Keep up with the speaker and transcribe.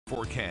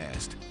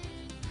forecast.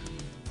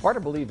 Hard to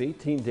believe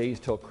 18 days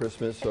till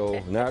Christmas,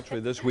 so naturally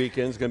this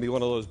weekend's going to be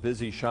one of those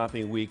busy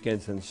shopping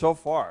weekends, and so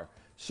far,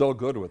 so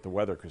good with the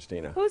weather,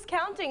 Kristina. Who's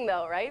counting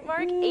though, right,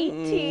 Mark?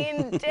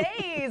 18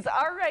 days.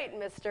 All right,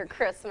 Mr.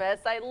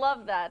 Christmas. I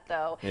love that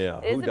though. Yeah,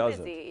 Isn't who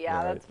doesn't? busy? Yeah,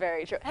 right. That's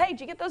very true. Hey, did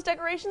you get those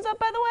decorations up,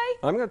 by the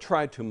way? I'm going to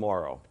try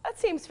tomorrow. That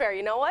seems fair.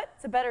 You know what?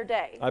 It's a better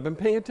day. I've been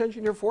paying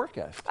attention to your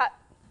forecast.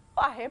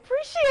 I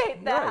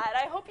appreciate that. Right.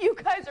 I hope you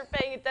guys are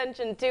paying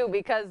attention too,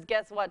 because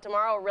guess what?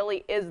 Tomorrow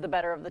really is the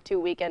better of the 2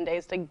 weekend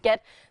days to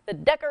get the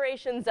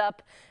decorations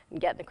up and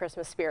get in the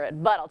Christmas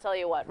spirit. But I'll tell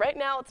you what, right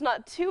now it's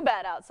not too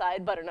bad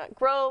outside. Butternut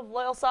Grove,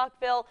 Loyal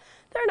Saukville,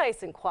 they're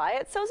nice and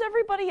quiet. So's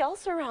everybody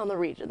else around the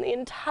region. The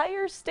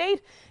entire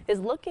state is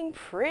looking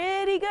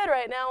pretty good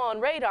right now on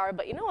radar,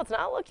 but you know what's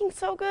not looking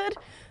so good?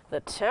 The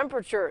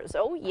temperatures.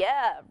 Oh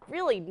yeah,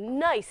 really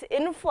nice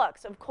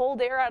influx of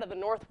cold air out of the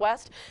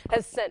northwest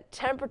has sent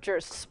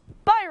temperatures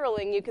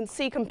spiraling. You can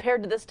see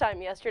compared to this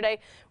time yesterday,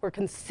 we're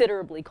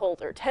considerably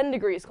colder. 10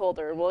 degrees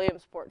colder in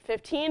Williamsport,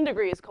 15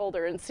 degrees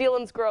colder in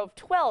Selinsgrove,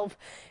 12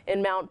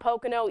 in Mount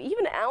Pocono,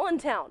 even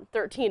Allentown,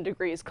 13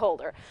 degrees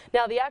colder.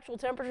 Now the actual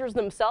temperatures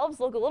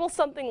themselves look a little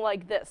something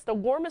like this. The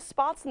warmest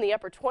spots in the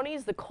upper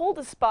 20s, the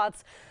coldest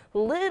spots a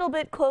little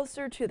bit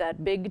closer to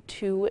that big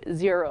 20,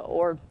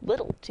 or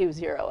little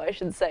 20, I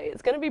should say.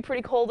 It's going to be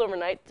pretty cold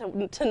overnight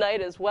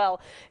tonight as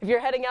well. If you're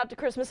heading out to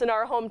Christmas in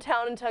our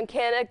hometown in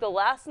Tunkhannock, the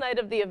last night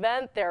of the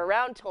event, they're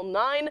around till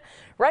 9.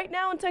 Right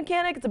now in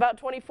Tunkhannock, it's about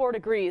 24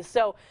 degrees,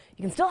 so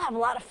you can still have a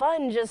lot of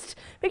fun. Just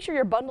make sure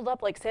you're bundled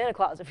up like Santa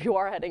Claus if you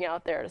are heading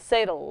out there, to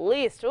say the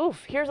least.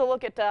 Oof, here's a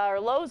look at our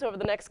lows over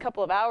the next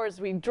couple of hours.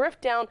 We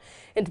drift down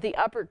into the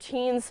upper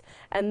teens,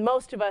 and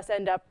most of us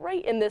end up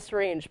right in this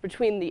range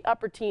between the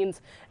upper teens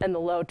and the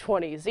low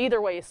 20s.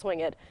 Either way you swing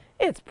it,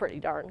 it's pretty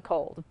darn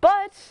cold.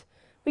 But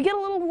we get a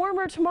little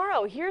warmer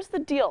tomorrow. Here's the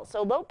deal.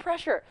 So low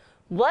pressure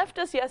left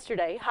us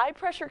yesterday. High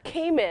pressure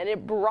came in.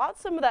 It brought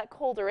some of that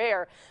colder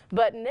air,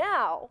 but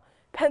now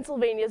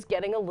Pennsylvania's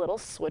getting a little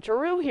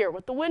switcheroo here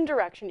with the wind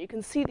direction. You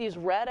can see these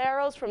red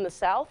arrows from the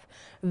south.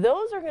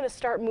 Those are going to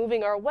start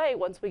moving our way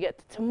once we get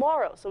to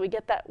tomorrow. So we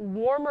get that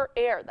warmer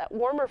air, that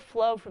warmer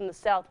flow from the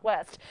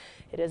southwest.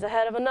 It is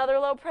ahead of another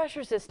low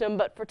pressure system,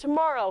 but for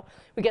tomorrow,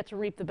 we get to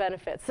reap the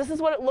benefits. This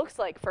is what it looks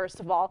like, first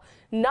of all.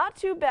 Not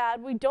too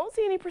bad. We don't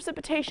see any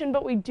precipitation,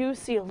 but we do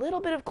see a little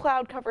bit of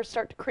cloud cover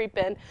start to creep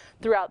in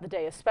throughout the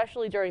day,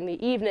 especially during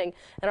the evening.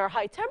 And our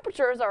high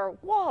temperatures are,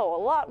 whoa,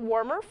 a lot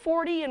warmer.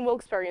 40 in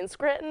Wilkes-Barre and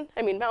Scranton.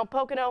 Mount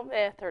Pocono,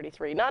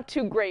 33. Not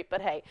too great,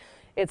 but hey,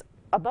 it's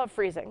above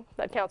freezing.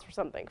 That counts for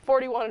something.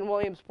 41 in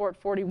Williamsport,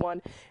 41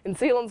 in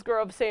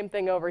Selinsgrove, same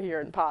thing over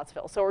here in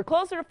Pottsville. So we're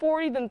closer to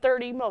 40 than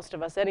 30, most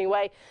of us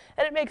anyway,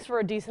 and it makes for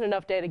a decent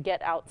enough day to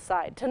get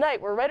outside. Tonight,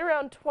 we're right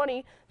around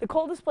 20. The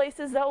coldest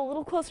places, though, a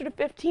little closer to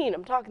 15.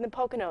 I'm talking the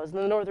Poconos and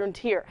the northern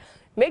tier.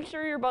 Make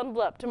sure you're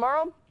bundled up.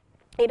 Tomorrow,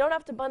 you don't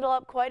have to bundle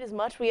up quite as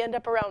much. We end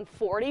up around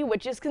 40,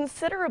 which is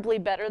considerably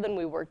better than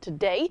we were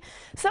today.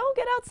 So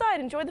get outside.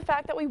 Enjoy the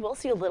fact that we will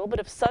see a little bit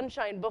of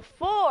sunshine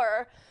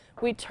before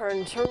we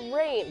turn to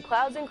rain.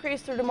 Clouds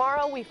increase through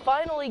tomorrow. We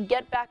finally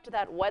get back to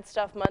that wet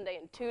stuff Monday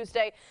and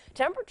Tuesday.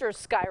 Temperatures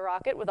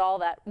skyrocket with all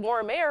that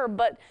warm air,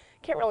 but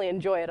can't really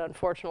enjoy it,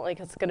 unfortunately,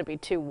 because it's going to be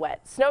too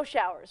wet. Snow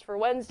showers for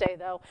Wednesday,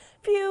 though.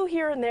 Few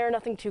here and there,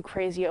 nothing too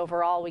crazy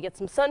overall. We get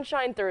some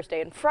sunshine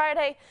Thursday and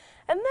Friday,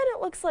 and then it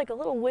looks like a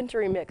little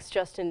wintry mix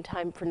just in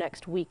time for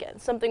next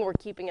weekend, something we're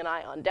keeping an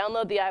eye on.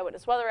 Download the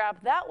Eyewitness weather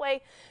app. That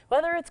way,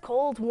 whether it's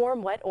cold,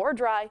 warm, wet, or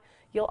dry,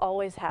 you'll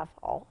always have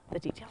all the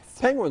details.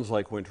 Penguins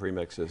like wintry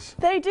mixes.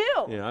 They do.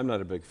 Yeah, I'm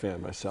not a big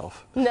fan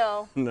myself.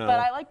 No, No. But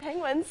I like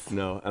penguins.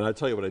 No, and I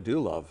tell you what I do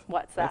love.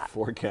 What's that?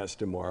 Forecast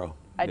tomorrow.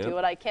 I do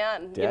what I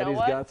can. Daddy's you know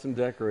what? got some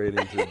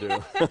decorating to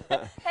do.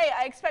 Hey,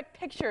 I expect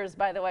pictures,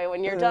 by the way,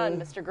 when you're done,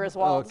 Mr.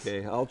 Griswold.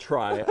 Okay, I'll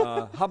try.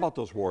 How about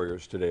those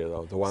Warriors today,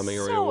 though? The Wyoming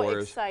area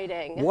Warriors. So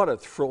exciting. What a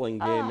thrilling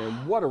game,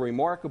 and what a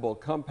remarkable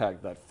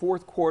comeback. That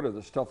fourth quarter,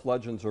 the stuff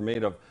legends are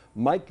made of.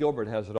 Mike Gilbert has it all.